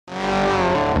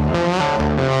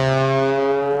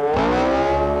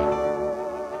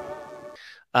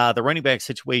The running back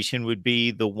situation would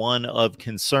be the one of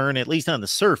concern, at least on the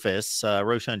surface.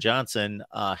 Roschon Johnson,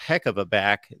 a heck of a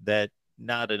back that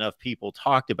not enough people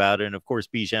talked about. And of course,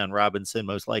 Bijan Robinson,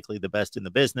 most likely the best in the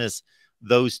business.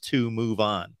 Those two move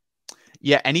on.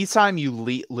 Yeah, anytime you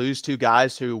lose two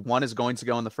guys who one is going to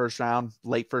go in the first round,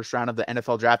 late first round of the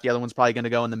NFL draft, the other one's probably going to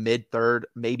go in the mid third,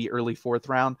 maybe early fourth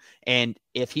round. And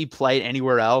if he played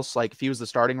anywhere else, like if he was the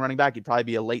starting running back, he'd probably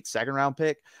be a late second round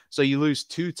pick. So you lose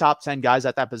two top 10 guys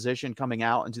at that position coming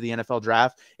out into the NFL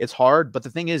draft. It's hard. But the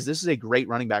thing is, this is a great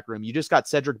running back room. You just got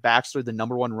Cedric Baxter, the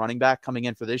 #1 running back coming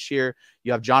in for this year.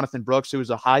 You have Jonathan Brooks, who is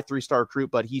a high 3-star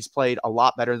recruit, but he's played a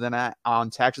lot better than that on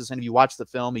Texas. And if you watch the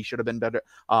film, he should have been better,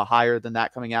 higher than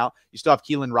that coming out. You still have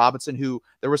Keelan Robinson, who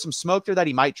there was some smoke there that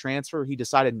he might transfer. He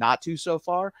decided not to so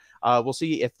far. We'll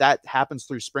see if that happens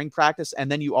through spring practice. And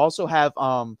then you also have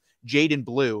Jaden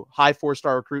Blue, high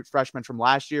 4-star recruit freshman from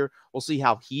last year. We'll see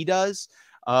how he does.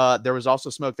 There was also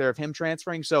smoke there of him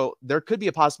transferring. So there could be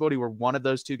a possibility where one of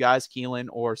those two guys, Keelan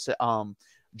or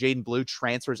Jaden Blue,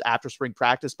 transfers after spring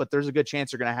practice, but there's a good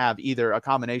chance you're going to have either a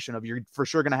combination of, you're for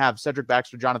sure going to have Cedric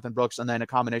Baxter, Jonathan Brooks, and then a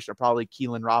combination of probably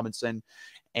Keelan Robinson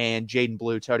and Jaden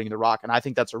Blue toting the rock. And I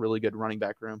think that's a really good running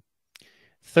back room.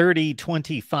 30,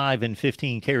 25, and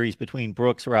 15 carries between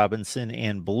Brooks, Robinson,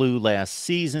 and Blue last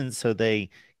season. So they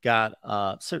got,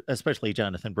 especially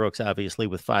Jonathan Brooks, obviously,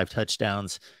 with 5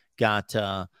 touchdowns, got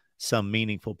some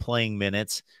meaningful playing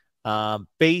minutes.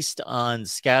 Based on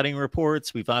scouting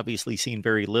reports, we've obviously seen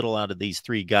very little out of these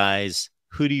 3 guys.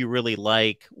 Who do you really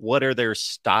like? What are their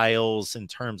styles in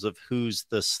terms of who's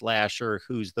the slasher,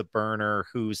 who's the burner,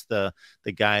 who's the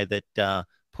guy that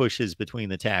pushes between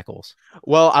the tackles?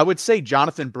 Well, I would say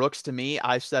Jonathan Brooks, to me,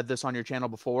 I've said this on your channel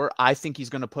before, I think he's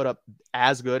going to put up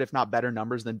as good, if not better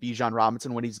numbers than Bijan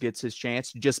Robinson when he gets his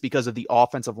chance, just because of the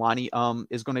offensive line he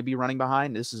is going to be running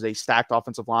behind. This is a stacked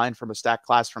offensive line from a stacked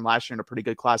class from last year and a pretty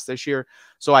good class this year.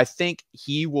 So I think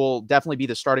he will definitely be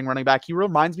the starting running back. He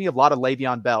reminds me of a lot of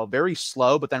Le'Veon Bell, very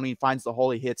slow, but then when he finds the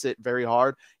hole, he hits it very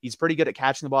hard. He's pretty good at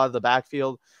catching the ball out of the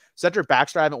backfield. Cedric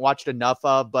Baxter, I haven't watched enough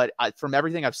of, but from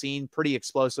everything I've seen, pretty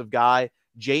explosive guy.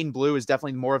 Jaden Blue is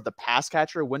definitely more of the pass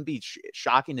catcher. It wouldn't be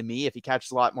shocking to me if he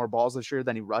catches a lot more balls this year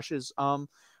than he rushes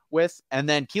with. And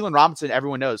then Keelan Robinson,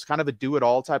 everyone knows, kind of a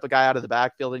do-it-all type of guy out of the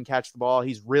backfield and catch the ball.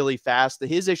 He's really fast.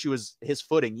 His issue is his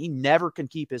footing. He never can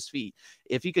keep his feet.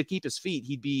 If he could keep his feet,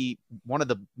 he'd be one of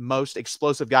the most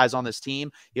explosive guys on this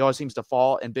team. He always seems to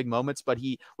fall in big moments, but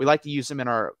we like to use him in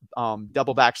our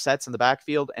double back sets in the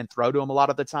backfield and throw to him a lot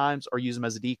of the times or use him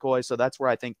as a decoy. So that's where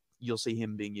I think you'll see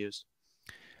him being used.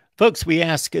 Folks, we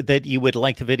ask that you would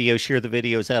like the video, share the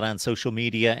videos out on social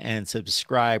media, and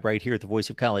subscribe right here at the Voice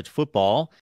of College Football.